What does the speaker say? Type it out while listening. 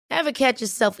Ever catch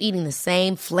yourself eating the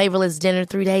same flavorless dinner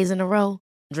 3 days in a row?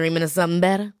 Dreaming of something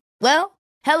better? Well,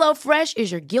 HelloFresh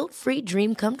is your guilt-free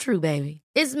dream come true, baby.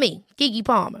 It's me, Keke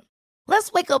Palmer.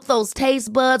 Let's wake up those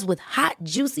taste buds with hot,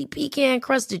 juicy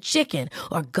pecan-crusted chicken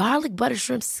or garlic butter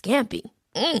shrimp scampi.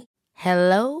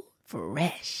 Hello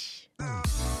Fresh.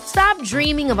 Stop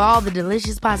dreaming of all the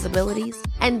delicious possibilities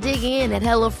and dig in at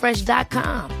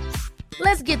HelloFresh.com.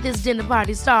 Let's get this dinner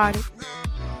party started.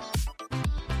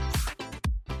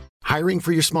 Hiring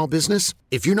for your small business?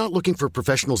 If you're not looking for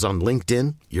professionals on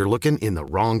LinkedIn, you're looking in the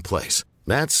wrong place.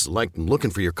 That's like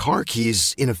looking for your car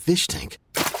keys in a fish tank.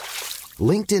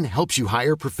 LinkedIn helps you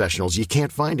hire professionals you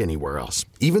can't find anywhere else,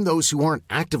 even those who aren't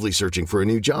actively searching for a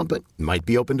new job but might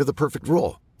be open to the perfect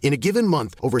role. In a given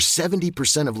month, over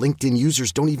 70% of LinkedIn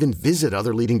users don't even visit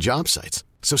other leading job sites.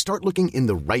 So start looking in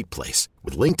the right place.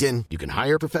 With LinkedIn, you can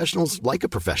hire professionals like a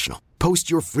professional.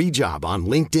 Post your free job on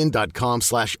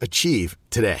linkedin.com/achieve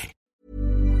today.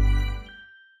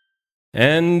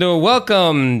 And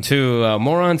welcome to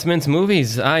Morons Mince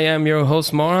Movies. I am your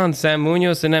host, Moron Sam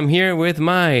Munoz, and I'm here with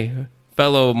my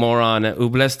fellow moron,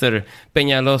 Ublester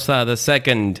Peñalosa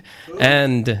II.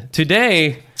 And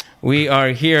today, we are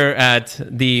here at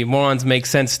the Morons Make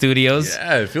Sense Studios.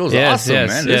 Yeah, it feels awesome,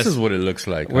 man. This is what it looks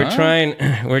like. We're trying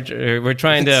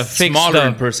to fix smaller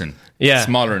in person. Yeah,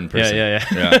 smaller in person.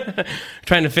 Yeah.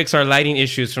 Trying to fix our lighting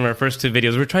issues from our first two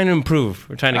videos. We're trying to improve.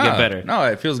 We're trying to get better. No,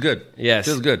 it feels good. Yes, it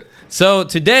feels good. So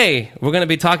today we're going to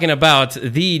be talking about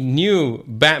the new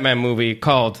Batman movie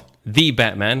called The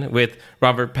Batman with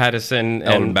Robert Pattinson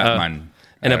and Batman.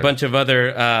 And a bunch of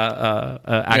other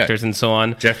actors and so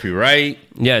on. Jeffrey Wright.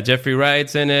 Yeah, Jeffrey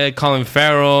Wright's in it. Colin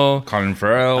Farrell.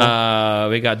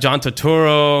 We got John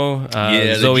Turturro.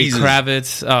 Zoe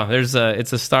Kravitz. Oh,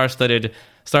 it's a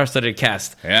star-studded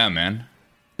cast. Yeah, man.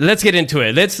 Let's get into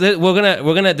it. We're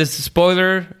gonna this is a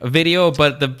spoiler video,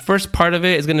 but the first part of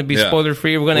it is gonna be spoiler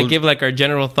free. We're gonna give like our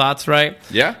general thoughts, right?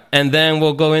 Yeah. And then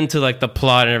we'll go into like the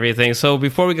plot and everything. So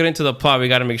before we get into the plot, we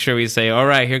got to make sure we say, all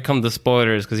right, here come the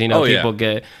spoilers, because people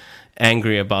get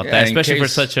angry about that, especially for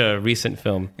such a recent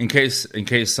film. In case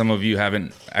some of you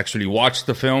haven't actually watched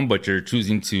the film, but you're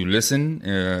choosing to listen,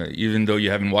 even though you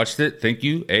haven't watched it, thank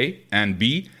you. A and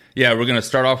B. Yeah, we're gonna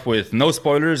start off with no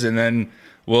spoilers, and then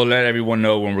we'll let everyone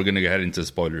know when we're going to head into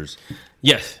spoilers.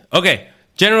 Yes. Okay.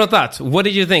 General thoughts. What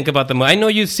did you think about the movie? I know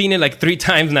you've seen it like 3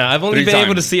 times now. I've only been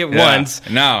able to see it once.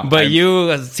 No, but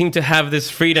you seem to have this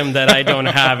freedom that I don't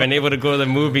have, and able to go to the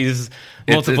movies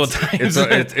multiple times.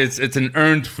 It's an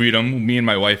earned freedom. Me and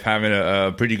my wife having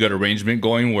a pretty good arrangement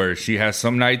going, where she has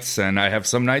some nights and I have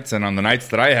some nights, and on the nights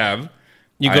that I have,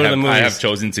 you go to the movies. I have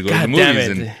chosen to go to the movies.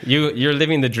 Damn it. You're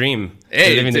living the dream.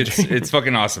 Hey, it's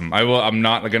fucking awesome. I'm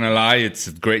not gonna lie. It's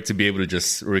great to be able to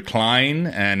just recline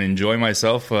and enjoy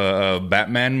myself a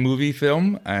Batman movie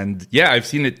film. And yeah, I've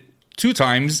seen it 2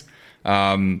 times,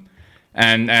 and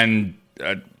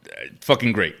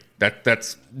fucking great.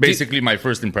 That's basically my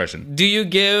first impression. Do you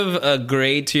give a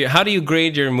grade to how do you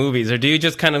grade your movies, or do you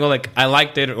just kind of go like, I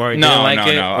liked it, or I didn't like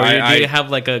it, or do you have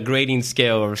like a grading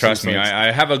scale? Or trust me,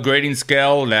 I have a grading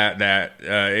scale that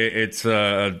it's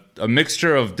a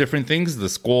mixture of different things: the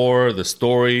score, the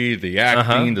story, the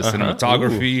acting, the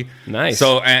cinematography. Ooh, nice.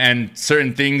 So and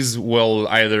certain things will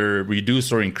either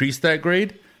reduce or increase that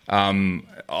grade.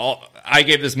 I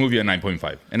gave this movie a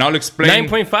 9.5, and I'll explain.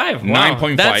 9.5. Wow.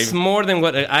 9.5. That's more than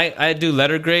what I do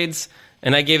letter grades,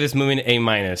 and I gave this movie an A-.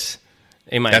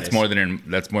 A-. That's more than a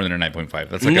 9.5.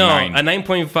 That's like a 9. A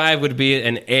 9.5 would be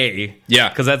an A. Yeah,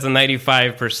 because that's a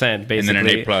 95%, basically. And then an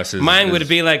A plus is mine would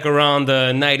be like around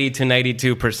the 90 to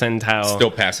 92 percentile.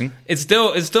 Still passing. It's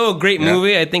still a great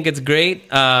movie. I think it's great.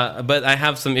 But I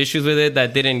have some issues with it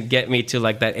that didn't get me to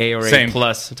like that A or A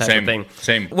plus type of thing.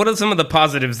 Same. What are some of the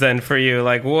positives then for you?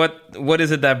 Like what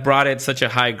is it that brought it such a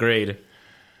high grade?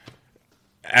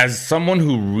 As someone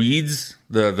who reads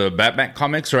the Batman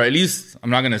comics, or at least I'm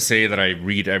not going to say that I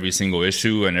read every single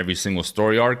issue and every single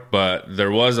story arc, but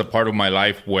there was a part of my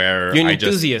life where you're an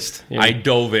enthusiast. I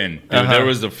dove in. There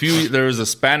was a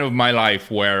span of my life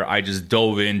where I just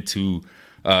dove into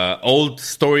old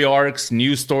story arcs,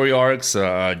 new story arcs,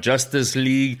 Justice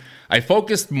League. I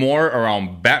focused more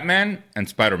around Batman and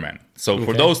Spider-Man. So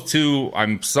for those two,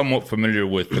 I'm somewhat familiar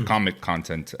with the comic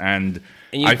content, and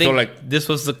I feel like this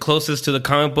was the closest to the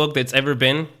comic book that's ever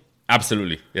been.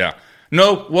 Absolutely, yeah.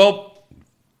 No, well,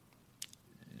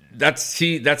 that's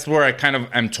where I kind of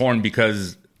am torn,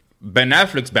 because Ben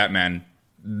Affleck's Batman,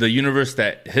 the universe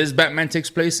that his Batman takes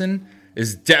place in,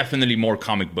 is definitely more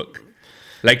comic book.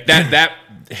 Like Ben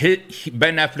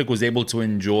Affleck was able to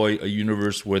enjoy a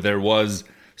universe where there was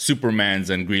Supermans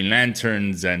and Green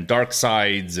Lanterns and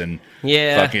Darkseids and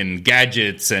Yeah. fucking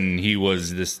gadgets, and he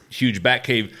was this huge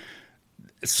Batcave.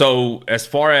 So as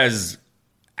far as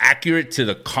accurate to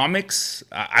the comics,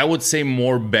 I would say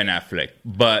more Ben Affleck.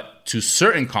 But to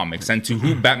certain comics and to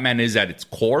who Batman is at its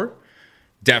core,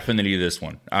 definitely this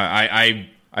one.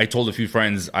 I told a few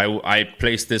friends I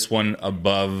placed this one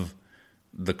above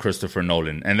the Christopher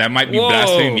Nolan, and that might be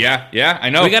blasphemy. Yeah, I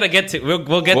know. We gotta get to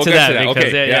we'll get to that because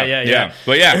okay. Yeah.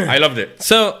 But yeah, I loved it.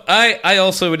 So I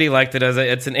also really liked it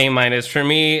it's an A- for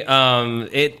me.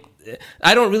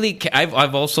 I don't really.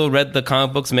 I've also read the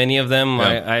comic books, many of them.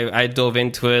 Yeah. I dove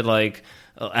into it. Like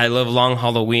I love Long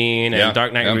Halloween and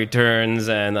Dark Knight Returns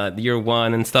and Year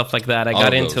One and stuff like that. I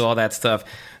got into all that stuff.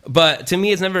 But to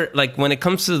me, it's never like when it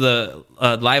comes to the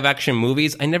live action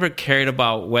movies, I never cared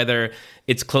about whether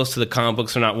it's close to the comic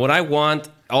books or not. What I want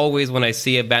always when I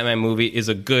see a Batman movie is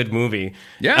a good movie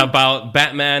about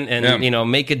Batman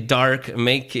and, make it dark,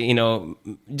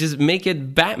 just make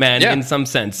it Batman in some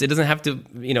sense. It doesn't have to,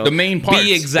 the main parts,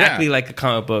 be exactly like a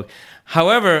comic book.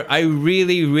 However, I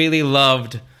really, really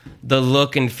loved the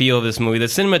look and feel of this movie. The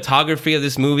cinematography of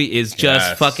this movie is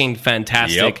just fucking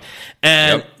fantastic. Yep.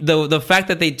 And the fact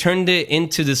that they turned it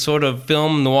into this sort of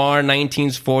film noir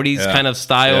 1940s kind of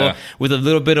style with a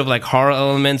little bit of like horror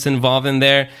elements involved in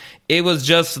there. It was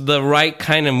just the right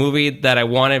kind of movie that I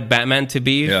wanted Batman to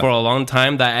be for a long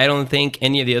time, that I don't think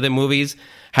any of the other movies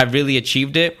have really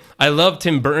achieved it. I love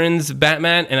Tim Burton's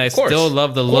Batman, and I still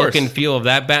love the look and feel of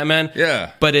that Batman.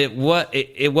 Yeah. But it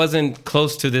wasn't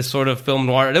close to this sort of film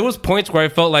noir. There was points where I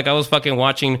felt like I was fucking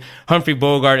watching Humphrey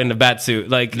Bogart in the Batsuit.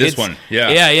 Like this one. Yeah.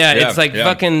 It's like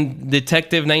fucking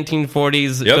detective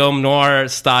 1940s film noir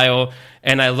style,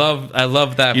 and I love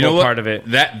that whole part of it.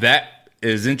 That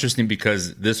is interesting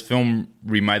because this film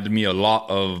reminded me a lot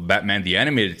of Batman the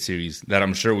Animated Series that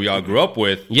I'm sure we all grew up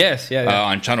with. Yes,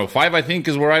 on Channel 5, I think,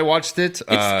 is where I watched it.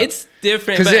 It's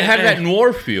different. Because it had that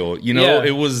noir feel.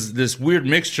 It was this weird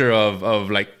mixture of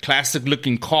like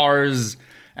classic-looking cars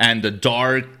and the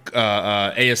dark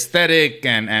aesthetic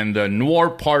and the noir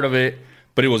part of it.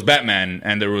 But it was Batman,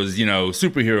 and there was,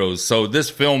 superheroes. So this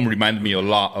film reminded me a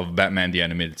lot of Batman the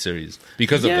Animated Series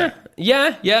because of that.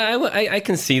 Yeah, I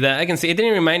can see that. I can see it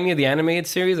didn't remind me of the animated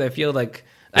series. I feel like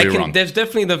there's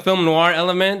definitely the film noir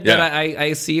element that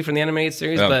I see from the animated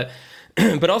series,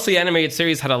 but also the animated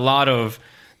series had a lot of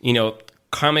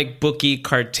comic booky,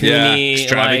 cartoony,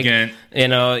 extravagant,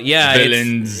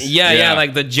 villains.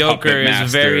 Like the Joker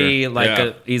is very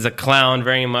he's a clown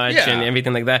very much and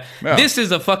everything like that. Yeah. This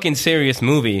is a fucking serious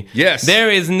movie. Yes,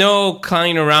 there is no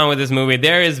playing around with this movie.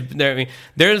 There's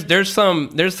some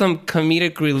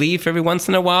comedic relief every once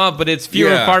in a while, but it's few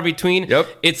and far between. Yep.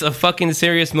 It's a fucking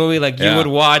serious movie. Like you would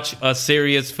watch a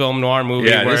serious film noir movie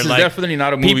where this is definitely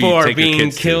not a movie people you are take your being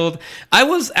kids killed. to. I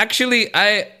was actually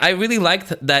I really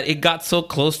liked that it got so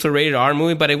close to a rated R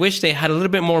movie, but I wish they had a little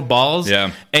bit more balls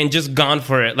and just gone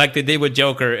for it like they did with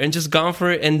Joker and just gone for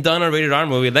it and done a rated R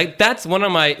movie. Like that's one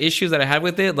of my issues that I had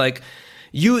with it. Like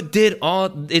you did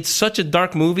it's such a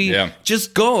dark movie. Yeah.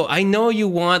 Just go. I know you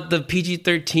want the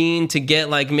PG-13 to get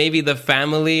like maybe the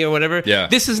family or whatever. Yeah.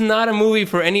 This is not a movie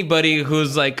for anybody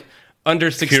who's like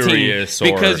under 16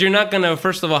 because you're not gonna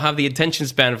first of all have the attention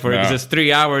span for it because it's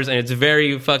 3 hours and it's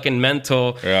very fucking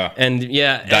mental and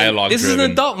dialogue this driven. is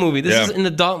an adult movie. This is an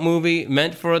adult movie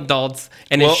meant for adults,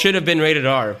 and it should have been rated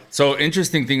R. So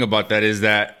interesting thing about that is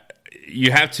that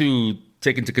you have to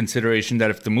take into consideration that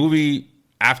if the movie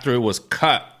after it was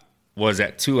cut was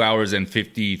at 2 hours and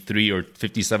 53 or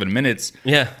 57 minutes.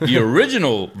 The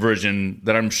original version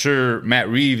that I'm sure Matt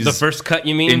Reeves... The first cut,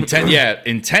 you mean?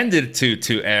 Intended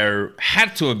to air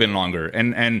had to have been longer.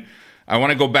 And I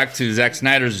want to go back to Zack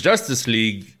Snyder's Justice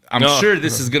League. I'm sure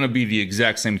this is going to be the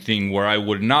exact same thing where I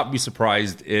would not be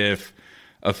surprised if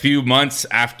a few months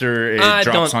after it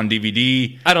drops on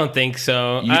DVD. I don't think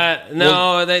so.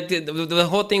 The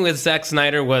whole thing with Zack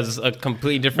Snyder was a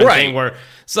completely different thing where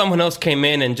someone else came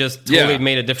in and just totally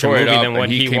made a different movie than what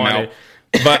he wanted.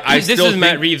 But this is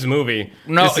Matt Reeves' movie.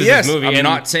 No, this is yes, his movie, I'm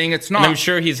not saying it's not. And I'm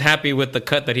sure he's happy with the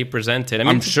cut that he presented. I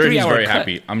mean, I'm sure he's very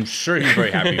happy. I'm sure he's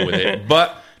very happy with it.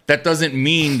 But that doesn't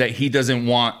mean that he doesn't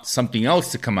want something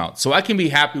else to come out. So I can be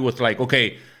happy with like,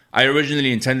 okay, I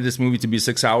originally intended this movie to be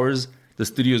 6 hours. The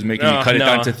studio's making me cut it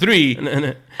down to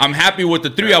 3. I'm happy with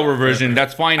the 3-hour version.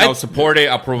 That's fine. I'll support it.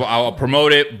 I'll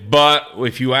promote it. But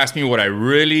if you ask me what I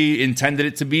really intended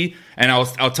it to be, and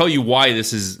I'll tell you why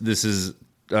this is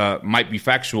might be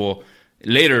factual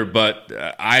later, but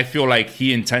I feel like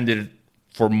he intended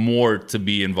for more to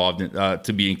be involved in,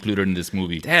 to be included in this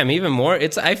movie. Damn, even more.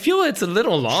 I feel it's a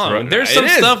little long. Sure. There's some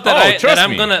stuff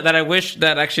that I wish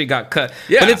that actually got cut.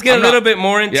 Yeah, but let's get a little bit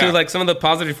more into Yeah. like some of the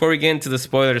positives before we get into the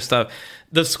spoiler stuff.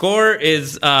 The score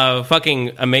is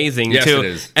fucking amazing Yes, too. it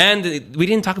is. And we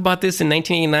didn't talk about this in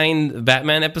 1989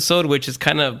 Batman episode, which is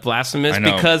kind of blasphemous I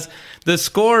know. because the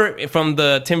score from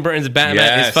the Tim Burton's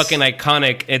Batman is Yes. fucking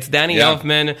iconic. It's Danny Yeah.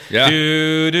 Elfman. Yeah.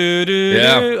 Do, do, do,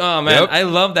 Yeah. do. Oh man, Yep. I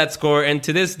love that score, and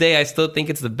to this day, I still think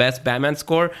it's the best Batman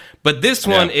score. But this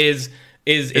one is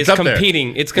up there.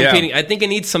 competing. It's competing. Yeah. I think it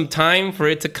needs some time for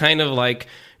it to kind of like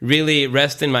really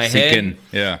rest in my Sink head. in.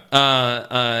 Yeah.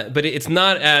 But it's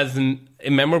not as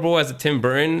memorable as a Tim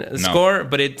Burton score,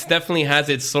 but it definitely has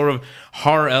its sort of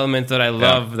horror elements that I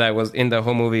love that was in the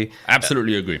whole movie.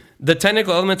 Absolutely agree. The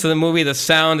technical elements of the movie, the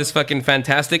sound is fucking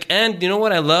fantastic. And you know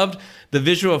what I loved? The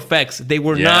visual effects. They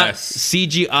were not Yes.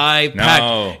 CGI packed.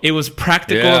 No. It was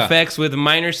practical Yeah. effects with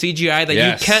minor CGI that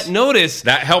Yes. you can't notice.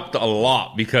 That helped a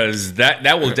lot because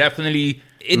that will definitely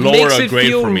It lower makes a it grade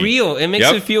feel for me. real. It makes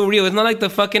Yep. it feel real. It's not like the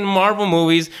fucking Marvel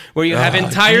movies where you have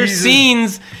entire Jesus.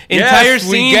 scenes, Yes,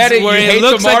 we get it. where You it hate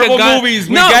looks the like Marvel a guy. movies.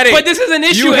 We No, get it. but this is an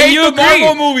issue, You and hate you the agree.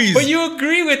 Marvel movies. But you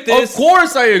agree with this. Of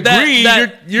course, I agree.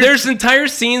 That You're- there's entire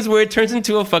scenes where it turns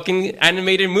into a fucking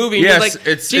animated movie. And Yes, you're like,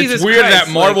 it's Jesus weird Christ,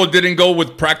 that Marvel didn't go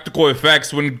with practical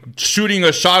effects when shooting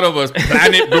a shot of a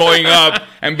planet blowing up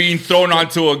and being thrown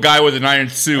onto a guy with an iron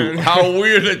suit. How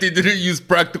weird that they didn't use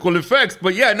practical effects.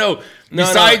 But yeah, no.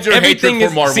 Besides your everything hatred is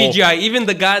for Marvel, CGI. Even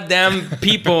the goddamn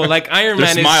people like Iron Their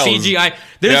Man smiles. is CGI.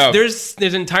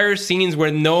 There's entire scenes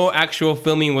where no actual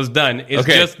filming was done. It's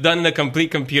just done in a complete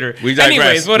computer. We digress.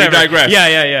 Anyways, whatever. We digress.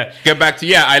 Yeah. Get back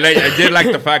to I did like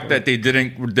the fact that they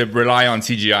didn't rely on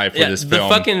CGI for this the film.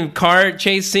 fucking car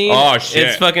chase scene. Oh, shit.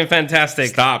 It's fucking fantastic.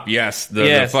 Stop. Yes,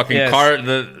 the fucking car.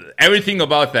 Everything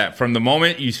about that from the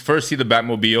moment you first see the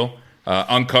Batmobile,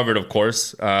 uncovered, of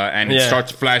course, and it starts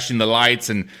flashing the lights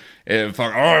and.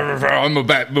 I'm a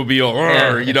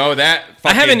Batmobile, you know that.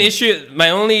 I have an issue. My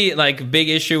only like big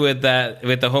issue with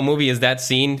the whole movie is that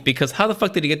scene because how the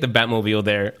fuck did he get the Batmobile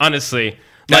there? Honestly,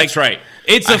 that's right.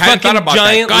 It's I a hadn't fucking thought about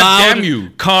giant, that. God damn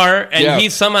loud car, and he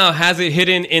somehow has it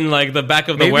hidden in like the back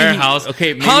of the warehouse.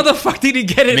 How the fuck did he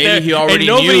get it there? Maybe he already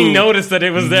and nobody knew. noticed that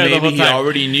it was there the whole Maybe time. he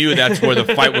already knew that's where the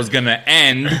fight was gonna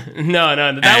end. No,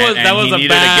 that was he a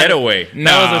bad a getaway.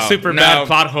 That was a super bad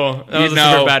plot hole. That was a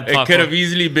super bad plot it could hole. have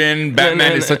easily been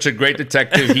Batman is such a great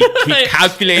detective. He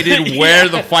calculated where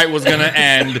the fight was gonna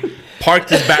end.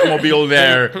 Parked his Batmobile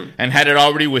there and had it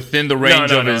already within the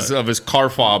range of his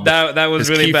car fob. That was his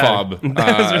really key bad. fob.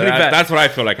 That was really bad. That's what I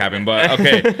feel like happened. But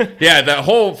okay, yeah, the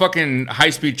whole fucking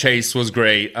high speed chase was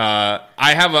great. I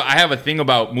have a thing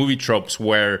about movie tropes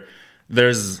where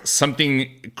there's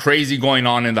something crazy going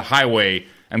on in the highway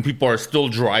and people are still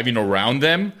driving around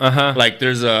them. Like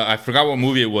there's I forgot what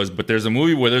movie it was, but there's a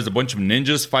movie where there's a bunch of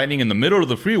ninjas fighting in the middle of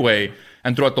the freeway.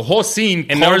 And throughout the whole scene,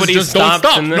 and cars nobody just don't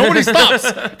stops stop. Nobody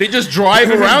stops. They just drive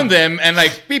around them and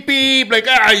like beep beep, like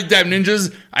you damn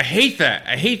ninjas. I hate that.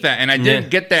 And I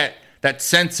didn't get that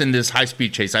sense in this high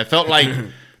speed chase. I felt like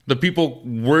the people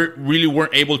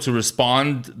weren't able to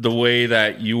respond the way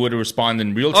that you would respond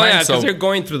in real time. Oh yeah, because they're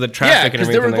going through the traffic. Yeah, because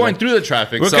they were going through the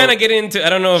traffic. We're kind of getting into.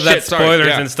 I don't know if that's spoilers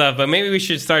yeah. and stuff, but maybe we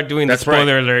should start doing the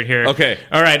spoiler alert here. Okay.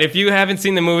 All right. If you haven't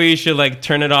seen the movie, you should like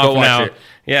turn it off Go watch now. it.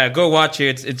 Yeah, go watch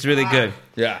it. It's really good.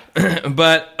 Yeah.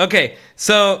 But okay,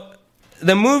 so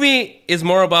the movie is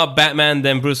more about Batman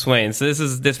than Bruce Wayne. So this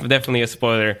is definitely a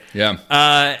spoiler. Yeah.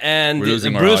 And We're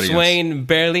losing our Bruce audience. Wayne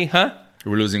barely, huh?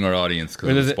 We're losing our audience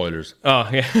because of the spoilers. Oh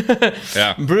yeah,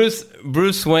 Yeah.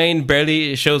 Bruce Wayne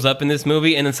barely shows up in this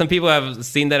movie, and then some people have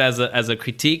seen that as a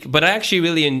critique. But I actually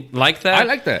really like that. I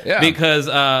like that, yeah, because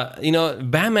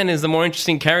Batman is the more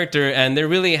interesting character, and there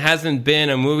really hasn't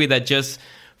been a movie that just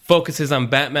focuses on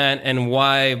Batman and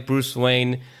why Bruce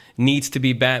Wayne needs to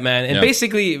be Batman. And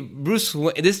basically,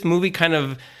 this movie kind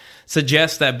of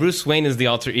suggests that Bruce Wayne is the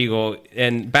alter ego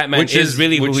and Batman is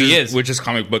really who he is. Which is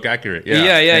comic book accurate. Yeah.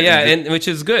 And which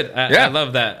is good. I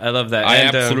love that. I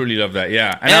absolutely love that.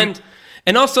 Yeah.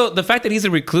 And also the fact that he's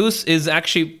a recluse is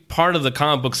actually part of the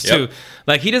comic books too.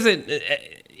 Like he doesn't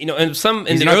in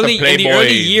the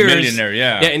early years,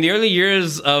 millionaire, in the early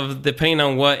years of depending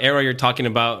on what era you're talking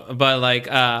about, but like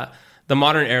the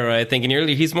modern era, I think in the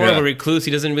early he's more of a recluse.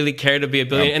 He doesn't really care to be a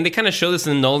billionaire, and they kind of show this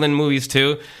in the Nolan movies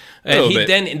too.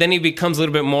 Then he becomes a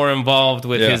little bit more involved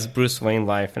with his Bruce Wayne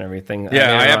life and everything.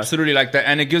 Yeah, I absolutely like that,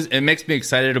 and it makes me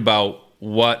excited about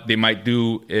what they might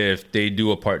do if they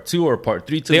do a part 2 or part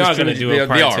 3 to they this are going to trilogy. do a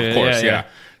part 2. They are, of course, yeah.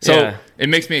 So it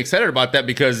makes me excited about that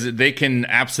because they can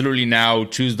absolutely now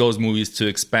choose those movies to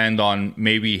expand on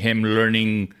maybe him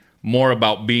learning more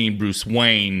about being Bruce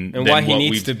Wayne and why he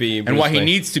needs to be and why he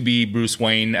needs to be Bruce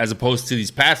Wayne, as opposed to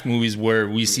these past movies where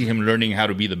we see him learning how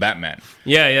to be the Batman.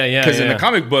 Yeah. Because in the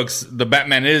comic books, the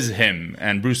Batman is him,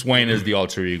 and Bruce Wayne is the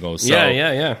alter ego. So,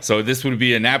 yeah. So this would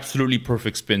be an absolutely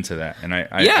perfect spin to that, and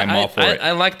I'm all for it.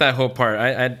 I like that whole part.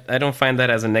 I don't find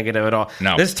that as a negative at all.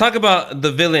 No. Let's talk about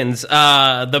the villains.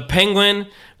 The Penguin,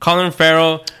 Colin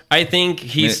Farrell. I think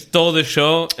he stole the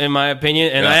show, in my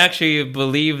opinion, and I actually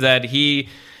believe that he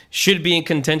should be in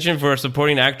contention for a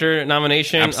supporting actor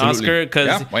nomination, Oscar.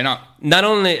 Because why not? Not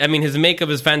only, I mean, his makeup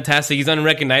is fantastic. He's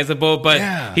unrecognizable,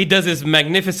 but he does this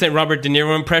magnificent Robert De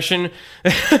Niro impression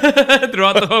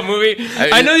throughout the whole movie.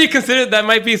 I know you consider that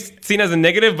might be seen as a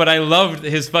negative, but I loved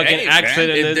his fucking accent.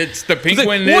 Man, it's the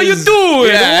Penguin. Like, what you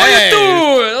doing? What you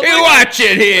doing? Hey, watch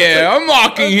it here. I'm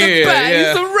walking here.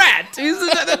 He's a rat.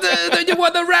 You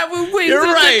want the rat with wings? You're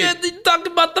right. You talked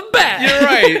about the bat. You're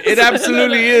right. It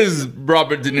absolutely is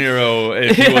Robert De Niro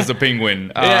if he was a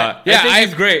penguin. I think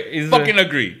he's great. He's fucking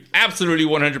agree. Absolutely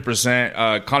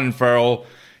 100%. Colin Farrell.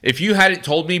 If you hadn't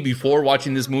told me before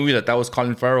watching this movie that was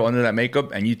Colin Farrell under that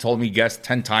makeup, and you told me guess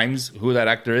 10 times who that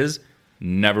actor is,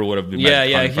 never would have been.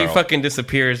 Yeah. He fucking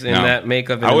disappears in that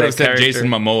makeup. I would have said Jason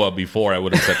Momoa before I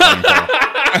would have said Colin Farrell.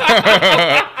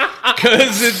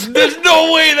 Because there's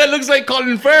no way that looks like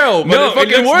Colin Farrell. But it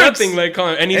looks works. Nothing like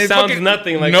Colin, and he sounds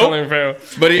nothing like Colin Farrell.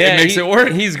 But it makes it work.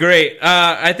 He's great.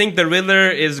 I think the Riddler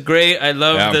is great. I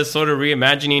love the sort of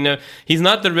reimagining. He's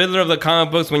not the Riddler of the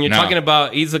comic books. When you're talking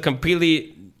about, he's a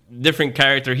completely different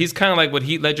character. He's kind of like what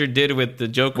Heath Ledger did with the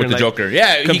Joker. Joker.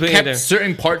 Yeah, he kept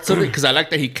certain parts of it, because I like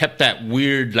that he kept that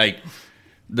weird, like,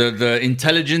 the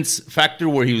intelligence factor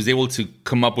where he was able to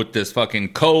come up with this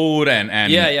fucking code and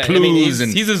clues. I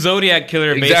mean, he's a Zodiac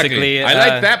killer, basically. I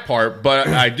like that part, but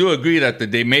I do agree that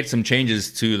they made some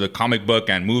changes to the comic book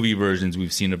and movie versions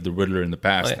we've seen of the Riddler in the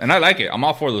past. And I like it. I'm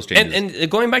all for those changes. And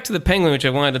going back to the Penguin, which I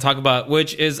wanted to talk about,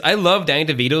 which is, I love Danny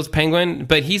DeVito's Penguin,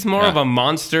 but he's more of a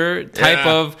monster type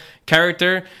of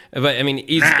character. But I mean,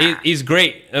 he's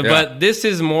great. But this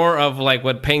is more of like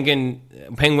what Penguin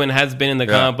has been in the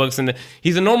comic books, and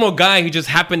he's a normal guy who just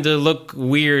happened to look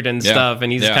weird and stuff,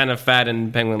 and he's kind of fat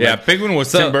in Penguin. Yeah, Penguin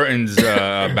was Tim Burton's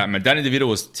Batman. Danny DeVito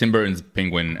was Tim Burton's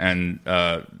Penguin, and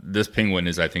this Penguin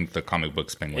is, I think, the comic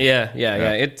books Penguin. Yeah.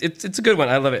 It's a good one.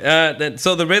 I love it.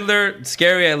 So the Riddler,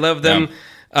 scary. I love them.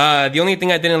 The only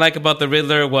thing I didn't like about the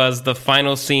Riddler was the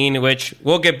final scene, which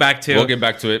we'll get back to. We'll get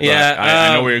back to it. Yeah,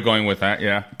 I know where you're going with that.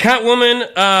 Yeah,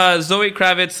 Catwoman, Zoe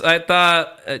Kravitz. I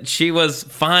thought she was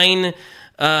fine.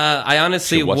 I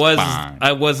honestly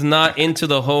I was not into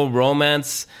the whole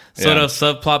romance sort of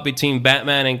subplot between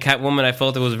Batman and Catwoman. I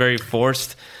felt it was very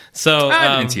forced. So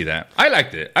I didn't see that. I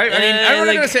liked it. I mean, I'm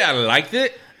not gonna say I liked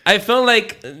it. I felt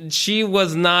like she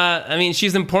was not. I mean,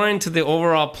 she's important to the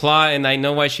overall plot, and I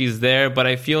know why she's there. But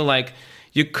I feel like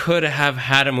you could have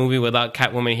had a movie without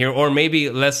Catwoman here, or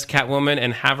maybe less Catwoman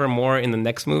and have her more in the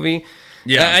next movie.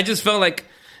 Yeah, I just felt like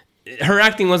her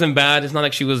acting wasn't bad. It's not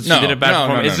like she did a bad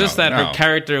performance. It's just that her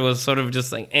character was sort of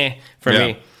just like for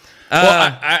me.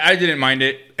 Well, I didn't mind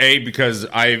it. Because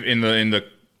in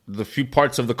the few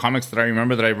parts of the comics that I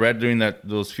remember that I read during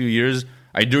those few years,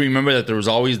 I do remember that there was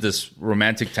always this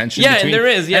romantic tension. Yeah, and there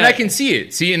is. Yeah, and I can see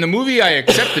it. See, in the movie, I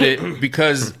accepted it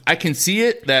because I can see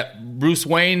it that Bruce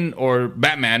Wayne or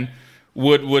Batman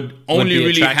would only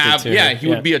really have he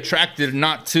would be attracted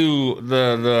not to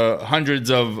the hundreds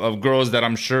of girls that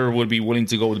I'm sure would be willing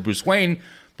to go with Bruce Wayne,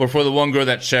 but for the one girl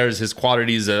that shares his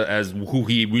qualities as who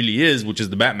he really is, which is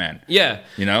the Batman. Yeah,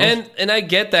 you know, and I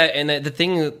get that, and the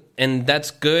thing. And that's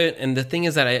good. And the thing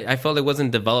is that I felt it wasn't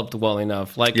developed well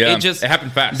enough. Like it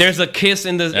happened fast. There's a kiss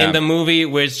in the movie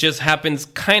which just happens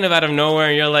kind of out of nowhere,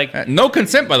 and you're like, no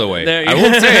consent, by the way. I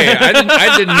will say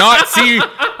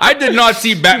I did not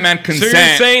see Batman consent. So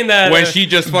you're saying that when she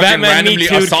just fucking Batman randomly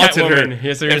assaulted Catwoman. her.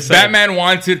 Yes, if Batman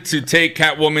wanted to take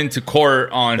Catwoman to court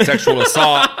on sexual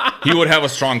assault, he would have a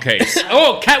strong case.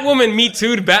 Oh, Catwoman Me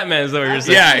Too'd Batman is what you're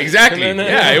saying. Yeah, exactly.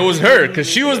 Yeah, it was her because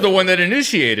she was the one that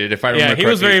initiated. If I remember correctly. He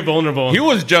was very vulnerable. He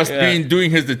was just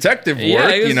doing his detective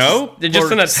work, you know. They're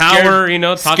just in a tower,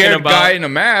 talking scared about guy in a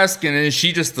mask, and then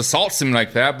she just assaults him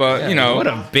like that. But what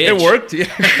a bitch! It worked.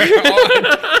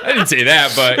 I didn't say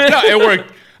that, but no, it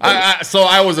worked. So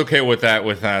I was okay with that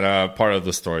part of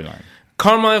the storyline.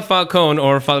 Carmine Falcone,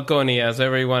 or Falcone, as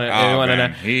everyone know.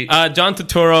 John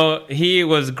Turturro, he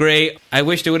was great. I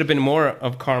wish there would have been more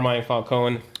of Carmine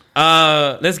Falcone.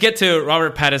 Let's get to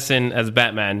Robert Pattinson as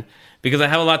Batman, because I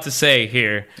have a lot to say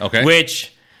here. Okay.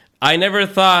 Which I never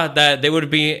thought that there would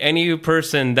be any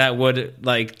person that would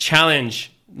like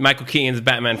challenge Michael Keaton's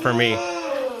Batman for me.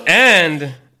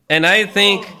 And I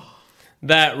think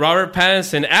that Robert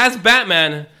Pattinson as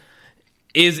Batman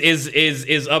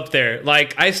is up there.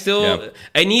 Like I still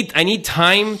I need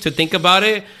time to think about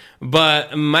it,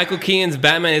 but Michael Keaton's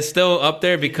Batman is still up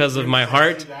there because of my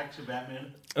heart. Back to Batman?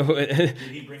 Did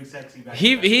he bring sexy back?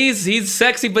 He's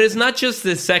sexy, but it's not just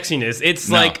the sexiness.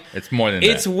 It's it's more than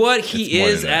it's that. what he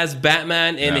is as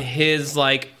Batman and his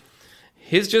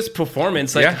just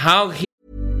performance, like how he.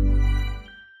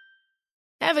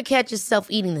 Ever catch yourself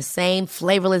eating the same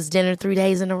flavorless dinner 3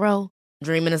 days in a row?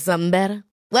 Dreaming of something better?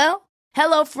 Well,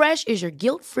 HelloFresh is your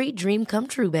guilt-free dream come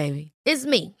true, baby. It's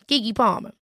me, Keke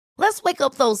Palmer. Let's wake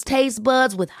up those taste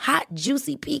buds with hot,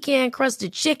 juicy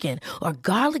pecan-crusted chicken or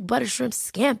garlic butter shrimp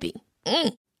scampi.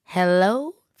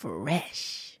 Hello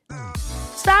Fresh.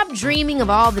 Stop dreaming of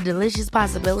all the delicious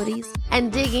possibilities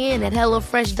and dig in at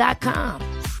HelloFresh.com.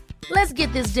 Let's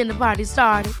get this dinner party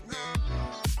started.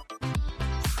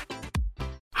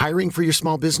 Hiring for your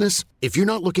small business? If you're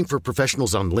not looking for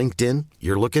professionals on LinkedIn,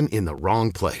 you're looking in the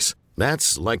wrong place.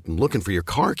 That's like looking for your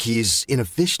car keys in a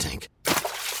fish tank.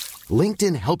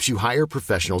 LinkedIn helps you hire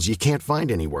professionals you can't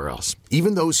find anywhere else,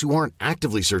 even those who aren't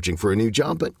actively searching for a new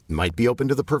job but might be open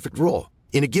to the perfect role.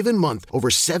 In a given month, over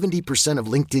 70% of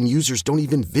LinkedIn users don't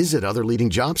even visit other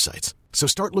leading job sites. So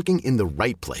start looking in the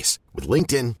right place. With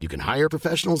LinkedIn, you can hire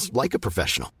professionals like a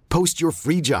professional. Post your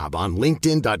free job on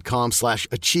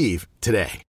linkedin.com/achieve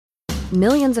today.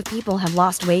 Millions of people have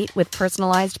lost weight with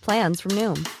personalized plans from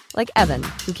Noom. Like Evan,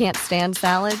 who can't stand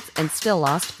salads and still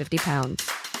lost 50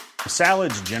 pounds.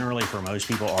 Salads generally for most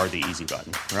people are the easy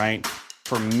button, right?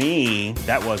 For me,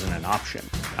 that wasn't an option.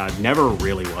 I never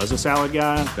really was a salad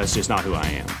guy. That's just not who I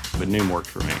am. But Noom worked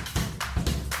for me.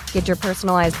 Get your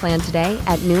personalized plan today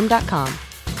at Noom.com.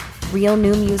 Real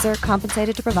Noom user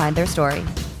compensated to provide their story.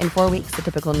 In 4 weeks, the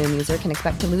typical Noom user can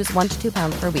expect to lose 1 to 2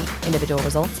 pounds per week. Individual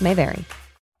results may vary.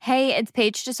 Hey, it's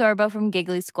Paige DeSorbo from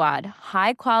Giggly Squad.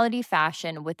 High quality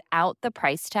fashion without the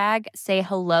price tag. Say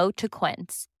hello to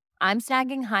Quince. I'm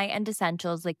snagging high-end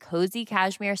essentials like cozy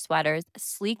cashmere sweaters,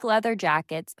 sleek leather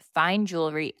jackets, fine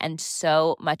jewelry, and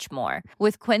so much more.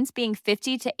 With Quince being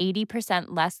 50 to 80%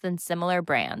 less than similar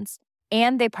brands.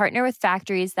 And they partner with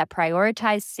factories that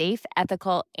prioritize safe,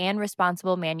 ethical, and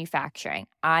responsible manufacturing.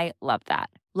 I love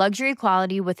that. Luxury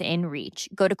quality within reach.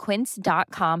 Go to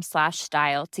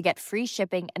quince.com/style to get free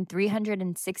shipping and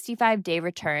 365-day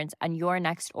returns on your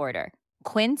next order.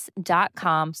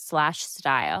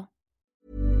 Quince.com/style.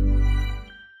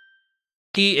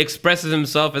 He expresses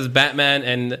himself as Batman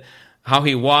and how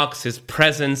he walks, his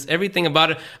presence, everything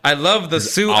about it. I love the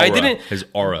suit. Aura, his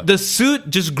aura. The suit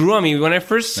just grew on me. When I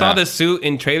first saw the suit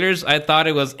in trailers, I thought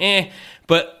it was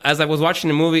but as I was watching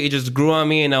the movie, it just grew on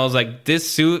me, and I was like, this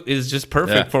suit is just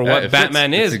perfect for what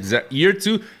Batman is. Year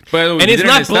two. By the way, and it's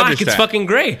not black, it's fucking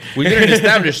gray. We didn't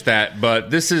establish that, but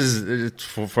this is,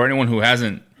 for anyone who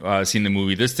hasn't seen the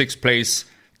movie, this takes place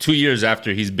 2 years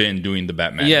after he's been doing the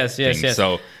Batman thing.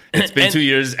 So it's been 2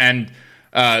 years, and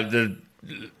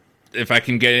if I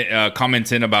can get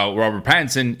comments in about Robert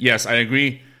Pattinson, yes, I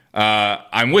agree.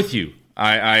 I'm with you.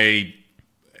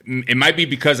 It might be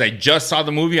because I just saw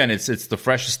the movie and it's the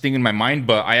freshest thing in my mind,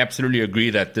 but I absolutely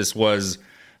agree that this was,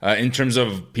 in terms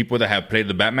of people that have played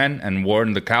the Batman and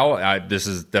worn the cowl, this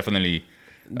is definitely...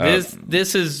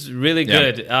 This is really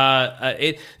good.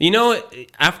 After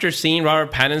seeing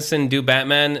Robert Pattinson do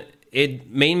Batman, it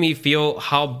made me feel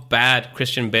how bad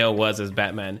Christian Bale was as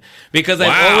Batman, because this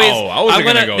is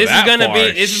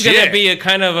gonna be a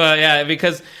kind of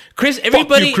because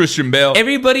Christian Bale.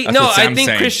 Everybody, I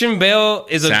think Christian Bale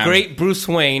is a great Bruce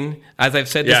Wayne, as I've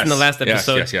said this in the last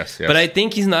episode. Yes. But I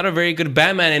think he's not a very good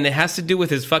Batman, and it has to do with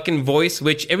his fucking voice,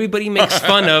 which everybody makes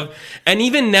fun of. And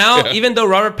even now, even though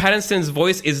Robert Pattinson's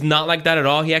voice is not like that at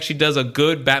all, he actually does a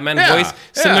good Batman voice,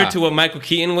 similar to what Michael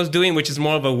Keaton was doing, which is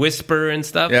more of a whisper and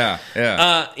stuff.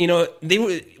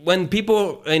 When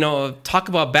people talk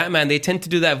about Batman, they tend to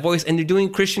do that voice, and they're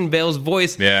doing Christian Bale's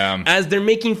voice as they're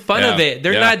making fun of it.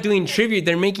 They're not doing tribute;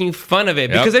 they're making fun of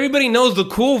it because everybody knows the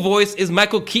cool voice is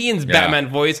Michael Keaton's Batman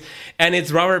voice, and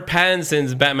it's Robert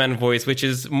Pattinson's Batman voice, which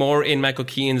is more in Michael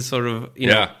Keaton's sort of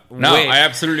way. No, I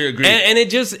absolutely agree. And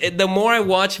the more I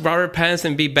watch Robert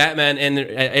Pattinson be Batman, and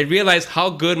I realize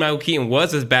how good Michael Keaton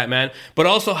was as Batman, but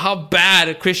also how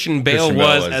bad Christian Bale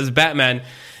was as Batman.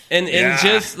 And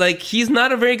just like, he's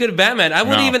not a very good Batman. I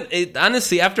wouldn't even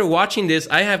honestly, after watching this,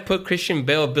 I have put Christian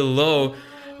Bale below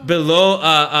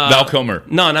Val Kilmer.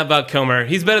 No, not Val Kilmer.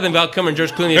 He's better than Val Kilmer and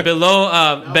George Clooney. Below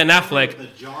Ben Affleck.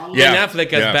 Ben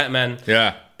Affleck as Batman.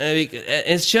 Yeah.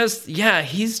 It's just I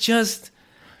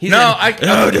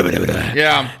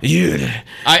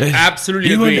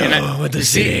absolutely agree. What to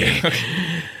say?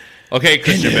 Okay,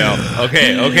 Christian Bale.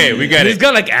 Okay, we get it. He's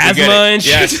got like asthma and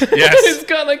shit. Yes. He's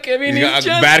got like, I mean, He's got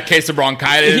a bad case of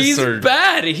bronchitis. He's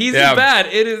bad. He's bad.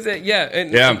 It is,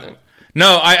 yeah.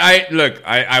 No,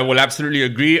 I will absolutely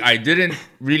agree. I didn't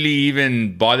really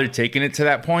even bother taking it to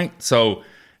that point. So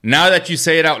now that you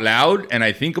say it out loud and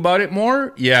I think about it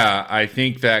more, yeah, I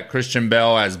think that Christian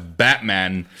Bale as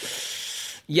Batman.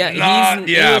 Yeah,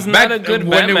 he was not a good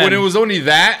Batman. When it was only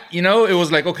that, you know, it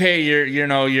was like, okay,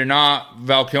 you're not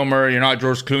Val Kilmer, you're not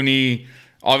George Clooney,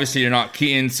 obviously you're not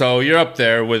Keaton, so you're up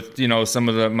there with, you know, some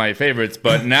of my favorites.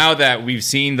 But now that we've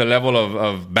seen the level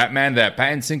of Batman that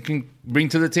Pattinson can bring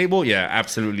to the table, yeah,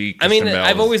 absolutely. Christian Bale.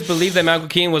 I've always believed that Michael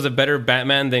Keaton was a better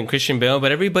Batman than Christian Bale,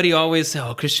 but everybody always say,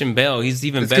 "Oh, Christian Bale, he's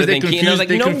even better than Keaton." I was like,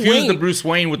 they no confuse way. the Bruce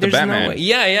Wayne with the Batman. No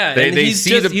yeah. He's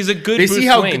a good. They Bruce see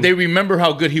how Wayne. They remember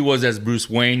how good he was as Bruce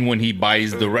Wayne when he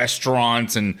buys the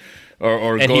restaurants and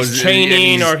goes he's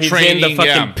training, or he's in the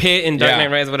fucking pit in Dark Yeah.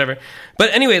 Knight Rises, whatever.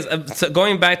 But anyways, so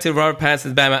going back to Robert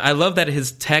Pattinson's Batman, I love that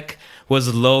his tech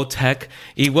was low tech.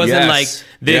 He wasn't like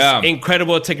this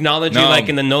incredible technology like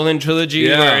in the Nolan trilogy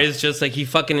where it's just like he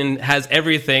fucking has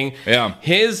everything. Yeah.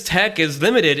 His tech is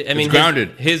limited. I mean,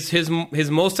 grounded. His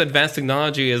most advanced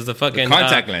technology is the fucking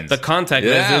contact lens. The contact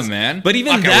Yeah, lenses. man. But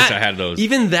even Fuck, I that, wish I had those.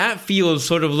 even that feels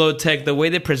sort of low tech. The way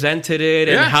they presented it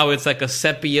and Yeah. how it's like a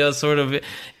sepia sort of.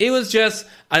 It was just.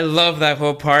 I love that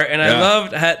whole part, and I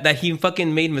loved that he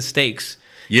fucking made mistakes.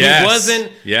 Yes.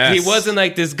 He wasn't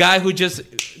like this guy who just,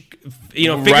 you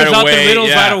know, figures right out away, the riddles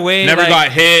right away. Never like, got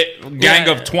hit. Gang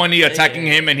of 20 attacking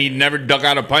him, and he never dug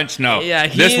out a punch. No. Yeah,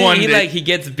 he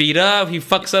gets beat up. He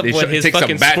fucks up with his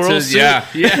fucking squirrel suit. Yeah,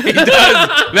 he does.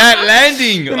 That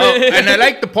landing. Oh, and I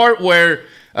like the part where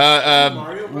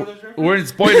we're in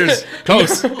spoilers.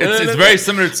 Close. It's very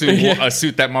similar to a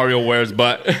suit that Mario wears,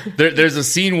 but there's a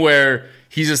scene where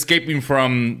he's escaping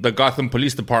from the Gotham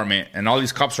Police Department, and all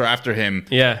these cops are after him.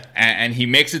 Yeah. And he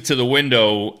makes it to the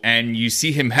window, and you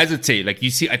see him hesitate. Like,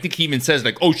 I think he even says,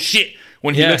 like, oh, shit,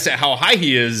 when he looks at how high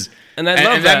he is. And I love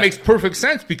that. That makes perfect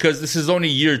sense, because this is only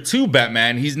year 2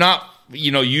 Batman. He's not,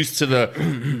 you know, used to the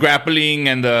grappling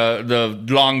and the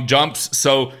long jumps.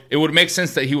 So it would make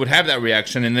sense that he would have that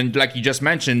reaction. And then, like you just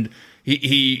mentioned,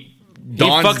 he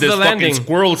dons this fucking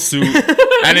squirrel suit.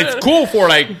 And it's cool for,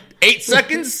 like, 8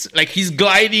 seconds, like he's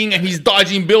gliding and he's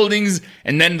dodging buildings,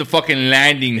 and then the fucking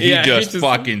landing, he just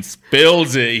fucking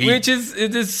spills it.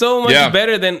 It is so much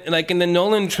better than like in the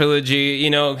Nolan trilogy. You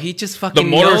know, he just fucking the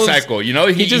motorcycle. You know,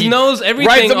 he just knows everything.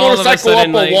 Rides the motorcycle up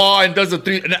a wall and does a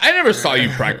 3. And I never saw you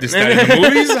practice that in the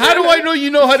movies. How do I know you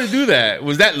know how to do that?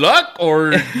 Was that luck,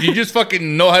 or you just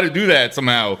fucking know how to do that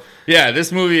somehow? Yeah,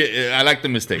 this movie, I like the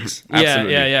mistakes.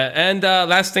 Absolutely. Yeah. And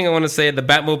last thing I want to say, the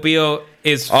Batmobile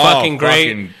is fucking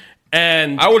great.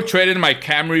 And I would trade in my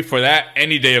Camry for that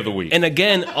any day of the week. And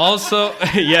again, also,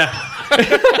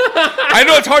 I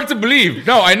know it's hard to believe.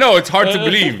 No, I know it's hard to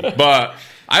believe, but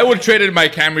I would trade in my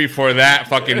Camry for that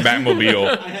fucking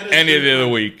Batmobile any day of the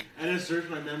week. I just searched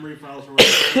my memory files for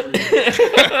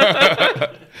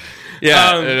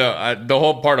the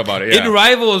whole part about it. Yeah. It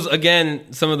rivals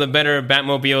again some of the better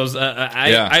Batmobiles.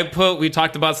 We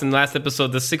talked about in the last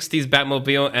episode the '60s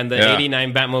Batmobile and the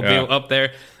 '89 Batmobile up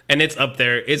there. And it's up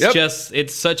there. It's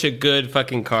it's such a good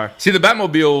fucking car. See, the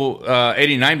Batmobile,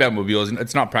 89 Batmobile,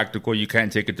 it's not practical. You can't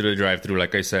take it to the drive-thru,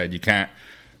 like I said. You can't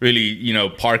really, you know,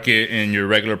 park it in your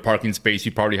regular parking space.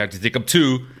 You probably have to take up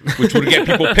 2, which would get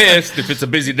people pissed if it's a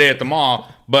busy day at the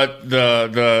mall. But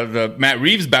the Matt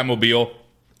Reeves Batmobile,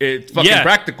 it's fucking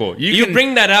practical. You can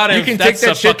bring that out, and you can that's take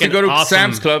that shit to go to awesome.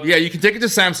 Sam's Club. Yeah, you can take it to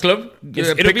Sam's Club.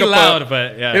 It'll be loud,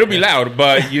 but it'll be loud.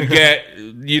 But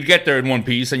you'd get there in one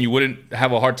piece, and you wouldn't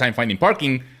have a hard time finding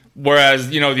parking.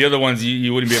 Whereas, you know, the other ones,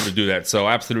 you wouldn't be able to do that. So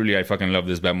absolutely, I fucking love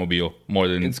this Batmobile more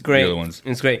than the other ones.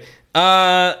 It's great.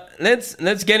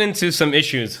 Let's get into some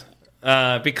issues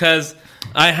because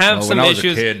I have some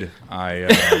issues. When I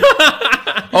was a kid,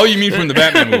 oh, you mean from the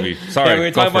Batman movie? Sorry, we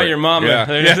were talking about your mom.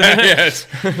 Yes.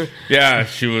 Yeah,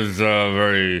 she was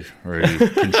very, very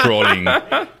controlling.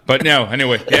 But no,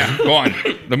 anyway, go on.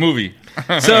 The movie.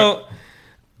 So,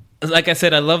 like I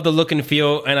said, I love the look and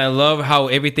feel, and I love how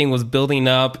everything was building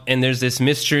up, and there's this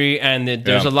mystery, and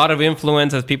there's a lot of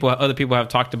influence, as other people have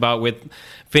talked about, with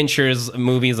Fincher's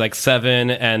movies like Seven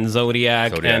and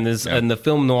Zodiac. And the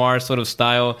film noir sort of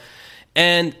style.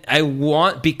 And I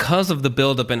want, because of the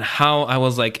buildup and how I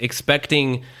was like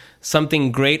expecting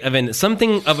something great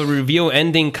something of a reveal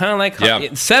ending, kind of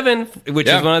like Seven, which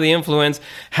is one of the influence,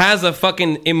 has a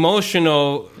fucking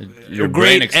emotional,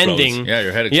 great ending. Yeah,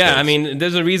 your head explodes. Yeah, I mean,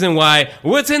 there's a reason why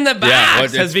 "What's in the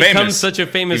box" has become such a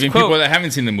famous Even quote. people that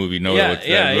haven't seen the movie know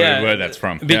where that's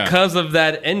from. Because of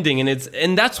that ending,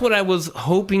 and that's what I was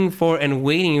hoping for and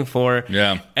waiting for.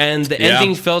 Yeah. And the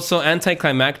ending felt so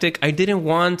anticlimactic. I didn't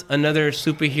want another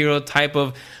superhero type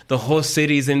of the whole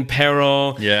city's in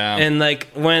peril. Yeah. And like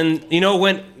when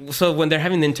they're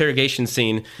having the interrogation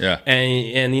scene,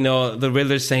 and the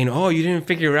Riddler's saying, "Oh, you didn't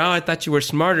figure it out. I thought you were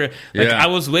smarter." Like I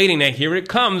was waiting. Like, here it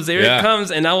comes, it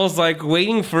comes, and I was like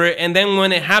waiting for it. And then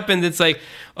when it happened, it's like,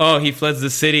 oh, he floods the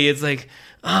city. It's like,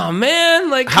 oh man,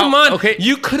 like come on,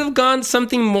 you could have gone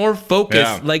something more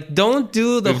focused. Like, don't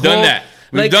do the We've done that.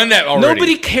 We've done that already.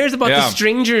 Nobody cares about the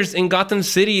strangers in Gotham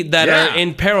City that are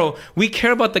in peril. We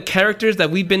care about the characters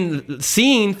that we've been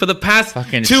seeing for the past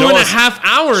 2.5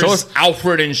 hours. Show us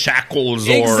Alfred in shackles.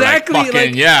 Exactly. Or like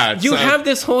fucking, you have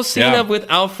this whole scene up with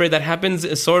Alfred that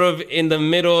happens sort of in the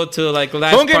middle to like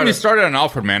last Don't get me started on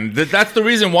Alfred, man. That's the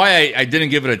reason why I didn't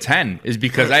give it a 10, is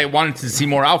because I wanted to see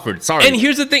more Alfred. Sorry. And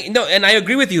here's the thing. No, and I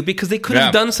agree with you, because they could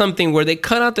have done something where they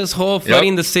cut out this whole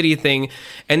flooding the city thing,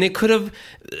 and they could have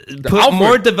put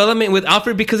more development with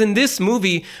Alfred, because in this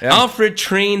movie, Alfred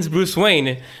trains Bruce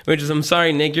Wayne, which is, I'm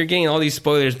sorry, Nick, you're getting all these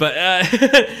spoilers, but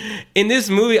in this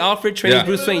movie, Alfred trains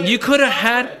Bruce Wayne. You could have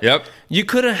had you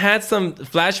could have had some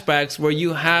flashbacks where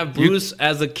you have Bruce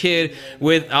as a kid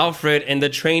with Alfred and the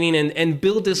training, and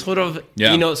build this sort of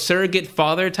surrogate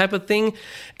father type of thing,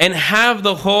 and have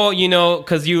the whole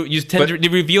because you tend to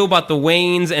reveal about the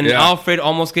Waynes and Alfred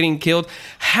almost getting killed.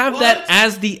 Have that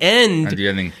as the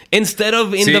end instead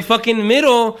of in the fucking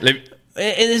middle. And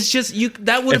it's just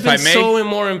that would have been so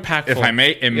more impactful. If I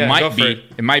may,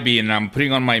 it might be, and I'm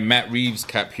putting on my Matt Reeves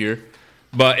cap here,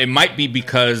 but it might be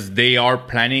because they are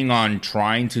planning on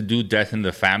trying to do Death in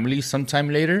the Family sometime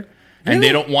later, and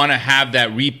they don't want to have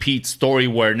that repeat story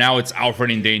where now it's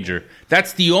Alfred in danger.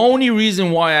 That's the only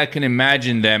reason why I can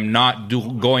imagine them not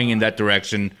going in that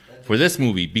direction for this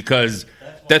movie, because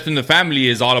Death in the Family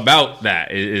is all about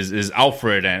that. Is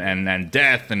Alfred and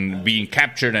death and being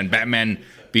captured and Batman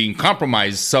being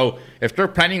compromised. So if they're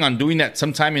planning on doing that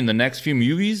sometime in the next few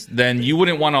movies, then you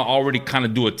wouldn't want to already kind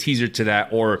of do a teaser to that,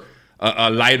 or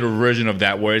a lighter version of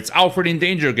that where it's Alfred in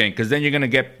danger again, because then you're going to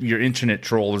get your internet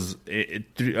trolls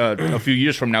a few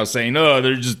years from now saying, oh,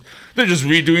 they're just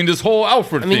redoing this whole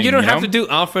Alfred thing. I mean, you don't have to do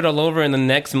Alfred all over in the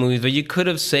next movies, but you could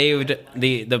have saved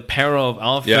the peril of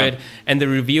Alfred and the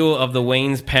reveal of the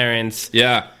Wayne's parents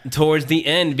towards the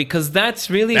end, because that's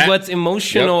really what's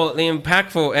emotionally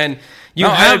impactful. And you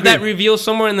have that reveal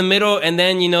somewhere in the middle, and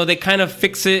then, they kind of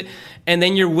fix it. And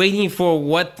then you're waiting for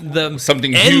what the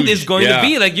something end huge is going to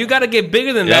be. Like, you got to get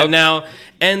bigger than that now.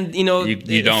 And,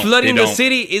 flooding the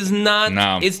city is not...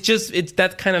 No. It's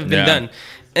that's kind of been done.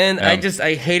 And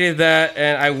I hated that,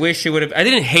 and I wish it would have... I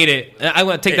didn't hate it. I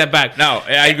want to take that back. No,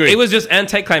 I agree. It was just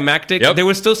anticlimactic. There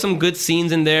were still some good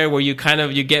scenes in there where you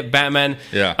get Batman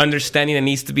understanding there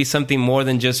needs to be something more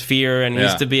than just fear, and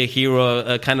needs to be a hero,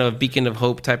 a kind of a beacon of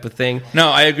hope type of thing. No,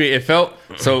 I agree. It felt...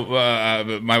 So,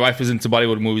 my wife is into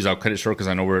Bollywood movies. I'll cut it short because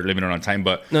I know we're living on time,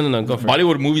 but... No, go for it.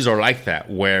 Bollywood movies are like that,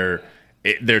 where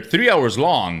they're 3 hours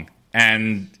long,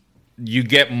 and you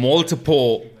get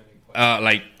multiple...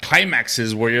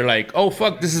 climaxes where you're like, oh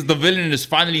fuck, this is the villain is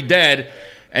finally dead,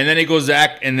 and then it goes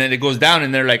back, and then it goes down,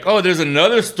 and they're like, oh, there's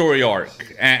another story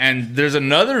arc, and there's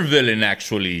another villain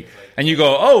actually, and you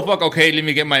go, oh fuck, okay, let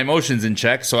me get my emotions in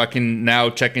check so I can now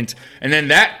check into, and then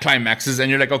that climaxes, and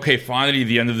you're like, okay, finally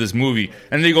the end of this movie,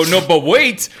 and they go, no, but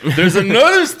wait, there's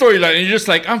another storyline, and you're just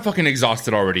like, I'm fucking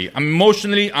exhausted already.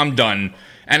 I'm done.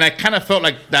 And I kind of felt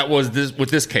like that was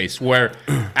this case, where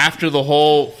after the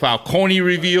whole Falcone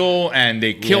reveal and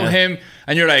they kill him,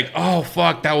 and you're like, oh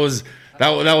fuck, that was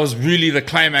really the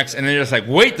climax, and then you're just like,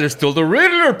 wait, there's still the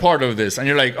Riddler part of this, and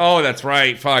you're like, oh, that's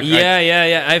right, fuck.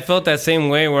 Yeah. I felt that same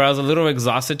way, where I was a little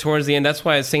exhausted towards the end. That's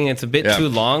why I was saying it's a bit too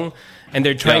long, and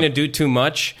they're trying to do too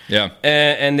much.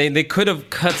 And they could have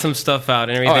cut some stuff out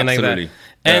and everything like that.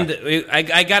 And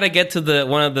I gotta get to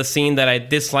one of the scene that I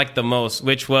disliked the most,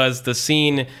 which was the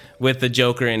scene with the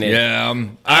Joker in it.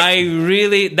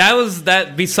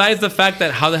 Besides the fact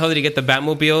that how the hell did he get the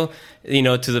Batmobile,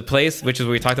 to the place, which is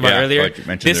what we talked about earlier.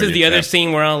 This is the other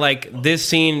scene where I'm like, this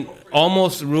scene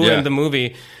almost ruined the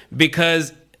movie,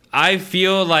 because I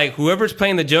feel like whoever's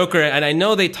playing the Joker, and I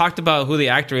know they talked about who the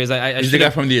actor is. He's the guy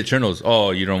from the Eternals.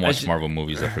 Oh, you don't watch Marvel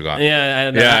movies. I forgot.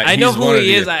 I know who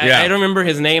he is. I don't remember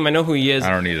his name. I know who he is.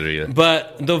 I don't either.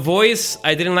 But the voice,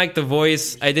 I didn't like the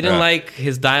voice. I didn't like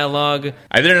his dialogue.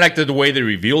 I didn't like the way they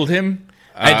revealed him.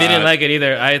 I didn't like it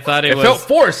either. I thought it was... felt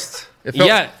forced. It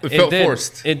felt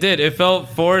forced. It did. It felt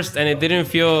forced, and it didn't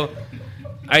feel...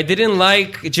 I didn't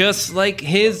like just like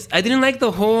his... I didn't like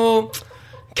the whole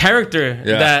character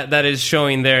that is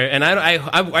showing there. And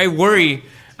I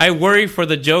worry for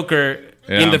the Joker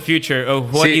in the future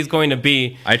of what he's going to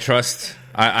be. I trust...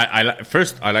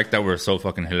 First, I like that we're so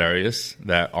fucking hilarious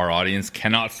that our audience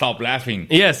cannot stop laughing.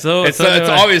 Yeah, so it's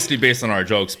obviously based on our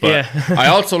jokes, but I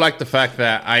also like the fact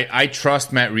that I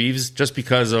trust Matt Reeves just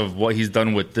because of what he's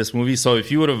done with this movie. So if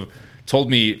you would have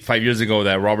told me 5 years ago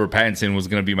that Robert Pattinson was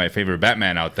going to be my favorite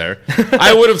Batman out there,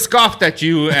 I would have scoffed at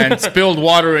you and spilled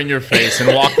water in your face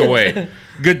and walked away.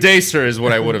 Good day, sir, is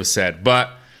what I would have said.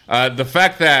 But the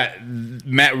fact that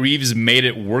Matt Reeves made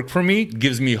it work for me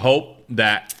gives me hope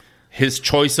that his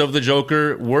choice of the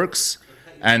Joker works,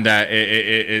 and that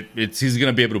he's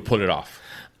going to be able to pull it off.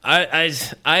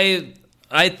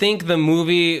 I think the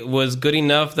movie was good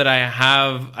enough that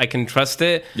I can trust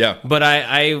it. Yeah. But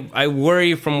I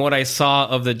worry from what I saw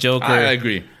of the Joker. I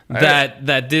agree.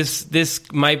 That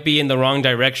this might be in the wrong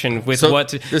direction with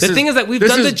the thing is that we've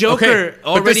done the Joker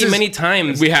already many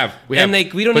times. We have, and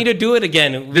like we don't need to do it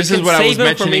again. This is what I was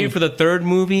mentioning for the third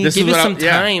movie. Give us some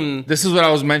time. This is what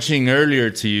I was mentioning earlier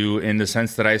to you in the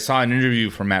sense that I saw an interview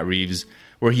from Matt Reeves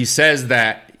where he says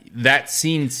that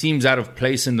scene seems out of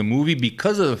place in the movie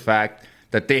because of the fact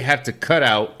that they had to cut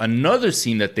out another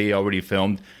scene that they already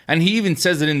filmed, and he even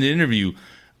says it in the interview.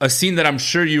 A scene that I'm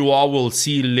sure you all will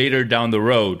see later down the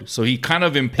road. So he kind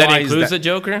of implies that includes the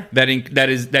Joker.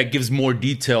 That gives more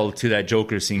detail to that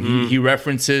Joker scene. He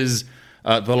references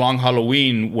the Long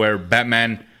Halloween where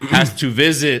Batman has to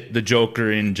visit the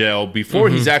Joker in jail before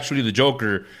he's actually the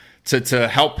Joker to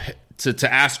help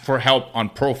to ask for help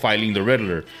on profiling the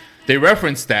Riddler. They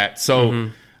reference that. So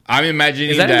I'm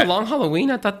imagining is that in the Long Halloween?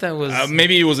 I thought that was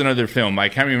maybe it was another film. I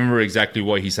can't remember exactly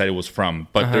what he said it was from,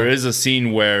 but there is a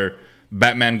scene where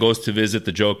Batman goes to visit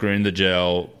the Joker in the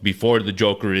jail before the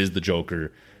Joker is the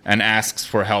Joker and asks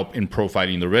for help in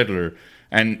profiling the Riddler.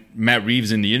 And Matt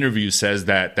Reeves in the interview says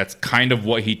that that's kind of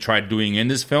what he tried doing in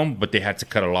this film, but they had to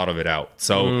cut a lot of it out.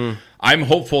 So I'm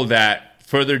hopeful that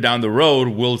further down the road,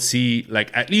 we'll see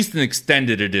like at least an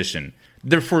extended edition.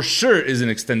 There for sure is an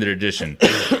extended edition.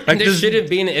 Like there shouldn't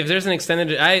be if there's an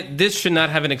extended... This should not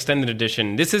have an extended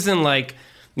edition. This isn't like...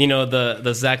 You know,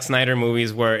 the Zack Snyder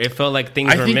movies where it felt like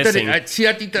things were missing. I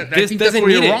think that's where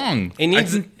you're wrong.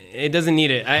 It doesn't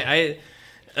need it.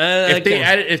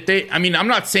 I'm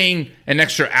not saying an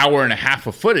extra hour and a half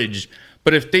of footage,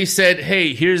 but if they said,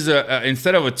 hey, here's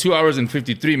instead of a 2 hours and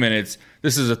 53 minutes,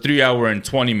 this is a 3 hour and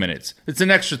 20 minutes. It's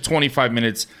an extra 25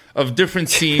 minutes of different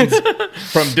scenes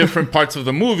from different parts of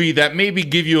the movie that maybe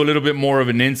give you a little bit more of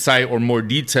an insight or more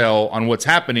detail on what's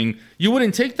happening. You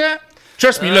wouldn't take that?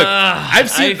 Trust me, look,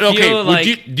 I've seen... do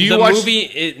you watch...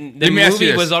 The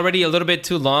movie was already a little bit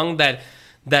too long that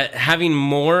having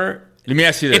more... Let me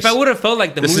ask you this. If I would have felt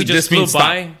like the movie just flew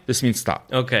by... This means stop.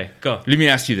 Okay, go. Let me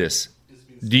ask you this.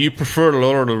 Do you prefer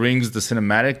Lord of the Rings, the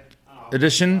cinematic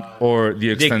edition, or the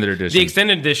extended edition? The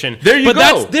extended edition. There you go. But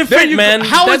that's different, man.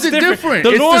 How is it different?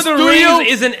 The Lord of the Rings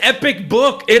is an epic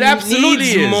book. It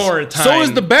absolutely needs more time. So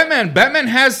is the Batman. Batman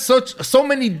has so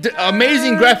many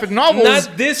amazing graphic novels.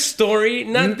 Not this story.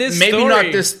 Maybe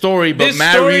not this story, but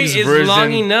Matt Reeves' version. This story is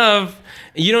long enough.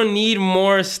 You don't need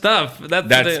more stuff.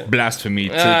 That's blasphemy.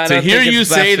 To hear you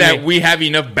say that we have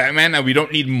enough Batman and we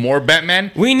don't need more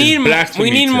Batman. We need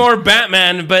more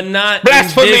Batman, but not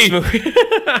blasphemy. In this movie.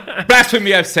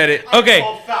 Blasphemy. I've said it. Okay. I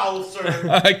call foul, sir.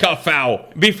 I call foul.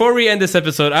 Before we end this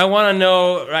episode, I want to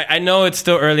know. I know it's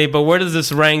still early, but where does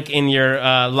this rank in your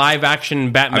live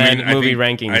action Batman movie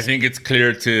rankings? I think it's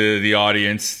clear to the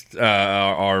audience,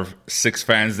 our 6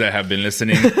 fans that have been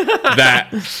listening, that.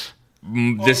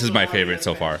 This is my favorite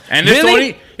so far, and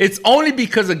it's only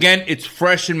because again it's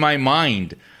fresh in my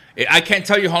mind. I can't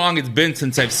tell you how long it's been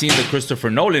since I've seen the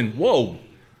Christopher Nolan. Whoa,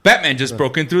 Batman just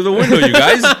broke in through the window, you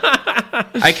guys!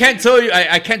 I can't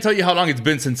tell you how long it's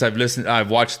been since I've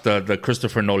watched the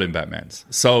Christopher Nolan Batmans.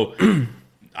 So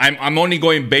I'm only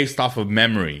going based off of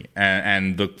memory,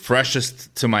 and the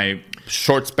freshest to my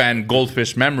short span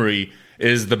goldfish memory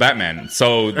is the Batman.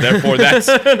 So therefore that's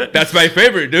my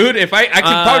favorite, dude. If I could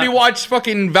probably watch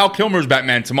fucking Val Kilmer's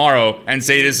Batman tomorrow and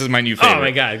say this is my new favorite. Oh my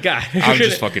god. I'm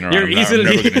just fucking around. I'm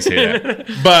never gonna say that.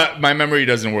 But my memory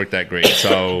doesn't work that great.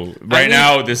 So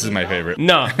now this is my favorite.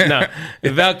 No.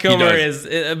 Val Kilmer is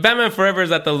Batman Forever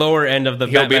is at the lower end of the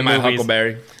He'll Batman be my movies.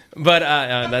 Huckleberry. But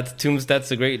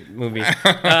that's a great movie.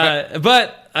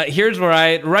 But here's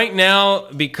where right now,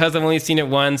 because I've only seen it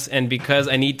once and because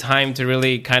I need time to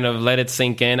really kind of let it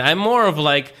sink in, I'm more of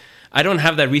like I don't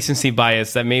have that recency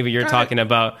bias that maybe you're talking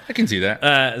about. I can see that.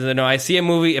 I see a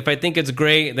movie. If I think it's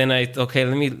great, then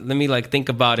let me like think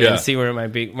about it and see where it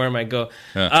might go.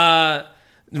 Yeah.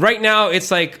 Right now,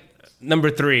 it's like number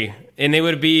 3, and it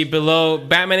would be below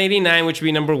Batman 89, which would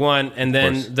be number 1, and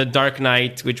then The Dark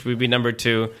Knight, which would be number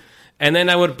 2. And then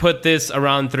I would put this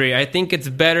around 3. I think it's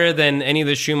better than any of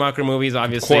the Schumacher movies,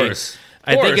 obviously. Of course.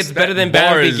 I think it's better than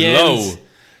Batman Begins.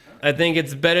 I think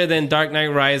it's better than Dark Knight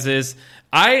Rises.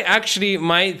 I actually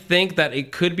might think that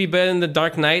it could be better than The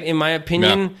Dark Knight, in my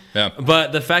opinion. Yeah.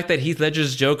 But the fact that Heath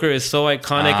Ledger's Joker is so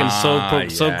iconic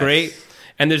and so great,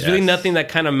 and there's really nothing that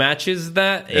kind of matches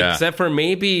that, except for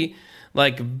maybe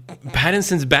like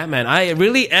Pattinson's Batman. I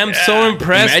really am so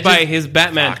impressed by his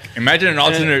Batman. Imagine an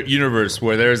alternate universe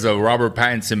where there's a Robert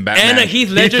Pattinson Batman and a Heath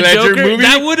Ledger Joker movie.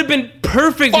 That would have been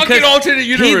perfect. Fucking alternate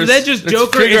universe. Heath Ledger's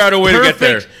Joker is out a way perfect to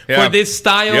get there. for this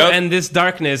style and this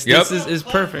darkness. This is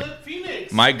perfect.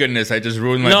 My goodness, I just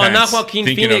ruined my pants. No, not Joaquin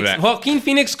Phoenix. Joaquin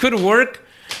Phoenix could work.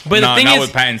 But the thing not is,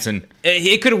 with Pattinson.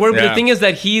 It could work. But the thing is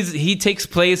that he takes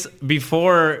place way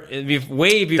before.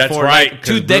 That's right. Like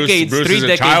 2 decades, Bruce 3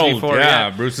 decades before. Yeah,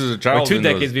 Bruce is a child. Or 2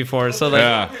 decades before. So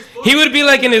like, he would be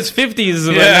like in his 50s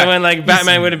when like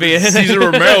Batman would be Cesar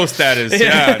Romero status.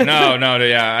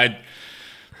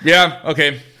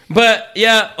 Okay. But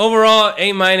yeah, overall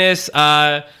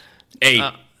A-.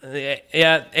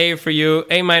 A for you,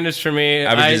 A- for me.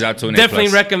 Averages out to an definitely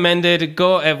A+. recommend it.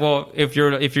 Go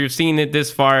if you've seen it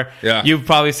this far, you've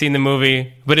probably seen the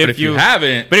movie. But if you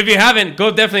haven't,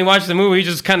 go definitely watch the movie. You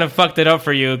just kind of fucked it up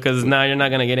for you because now you're not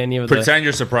gonna get any of it. Pretend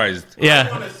you're surprised.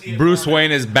 Yeah, Bruce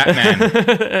Wayne is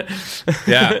Batman.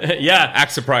 yeah.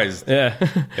 Act surprised.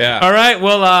 Yeah. All right.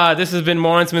 Well, this has been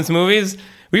More Smith's Movies.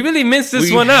 We really missed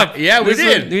this one up. Yeah, we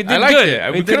did. We did I liked good.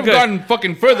 it. We could have gone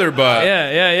fucking further, but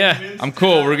yeah. I'm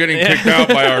cool. We're getting kicked out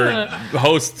by our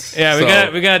hosts.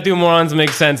 Yeah, we gotta do Morons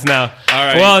Make Sense now. All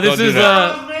right. Well, this is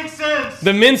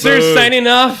the Mincers signing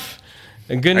off.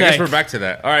 And good night. I guess we're back to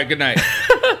that. All right. Good night.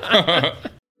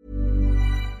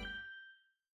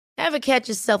 Ever catch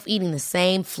yourself eating the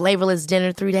same flavorless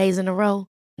dinner 3 days in a row?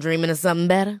 Dreaming of something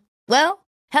better? Well,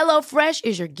 HelloFresh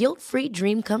is your guilt-free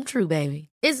dream come true, baby.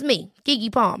 It's me, Keke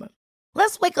Palmer.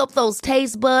 Let's wake up those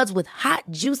taste buds with hot,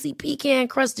 juicy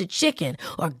pecan-crusted chicken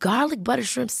or garlic butter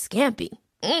shrimp scampi.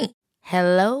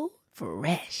 Hello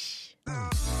Fresh.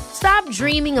 Stop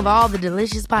dreaming of all the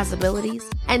delicious possibilities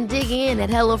and dig in at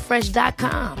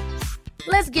HelloFresh.com.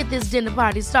 Let's get this dinner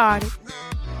party started.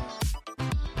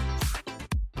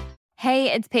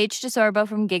 Hey, it's Paige DeSorbo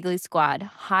from Giggly Squad.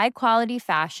 High quality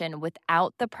fashion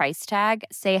without the price tag.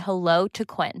 Say hello to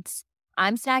Quince.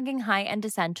 I'm snagging high-end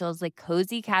essentials like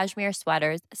cozy cashmere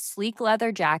sweaters, sleek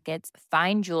leather jackets,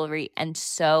 fine jewelry, and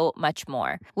so much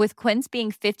more. With Quince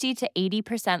being 50 to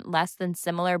 80% less than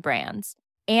similar brands.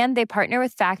 And they partner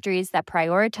with factories that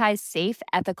prioritize safe,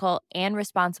 ethical, and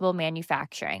responsible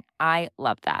manufacturing. I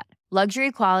love that.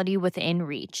 Luxury quality within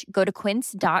reach. Go to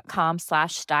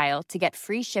quince.com/style to get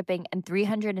free shipping and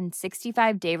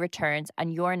 365-day returns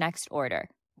on your next order.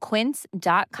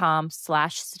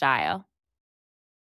 Quince.com/style.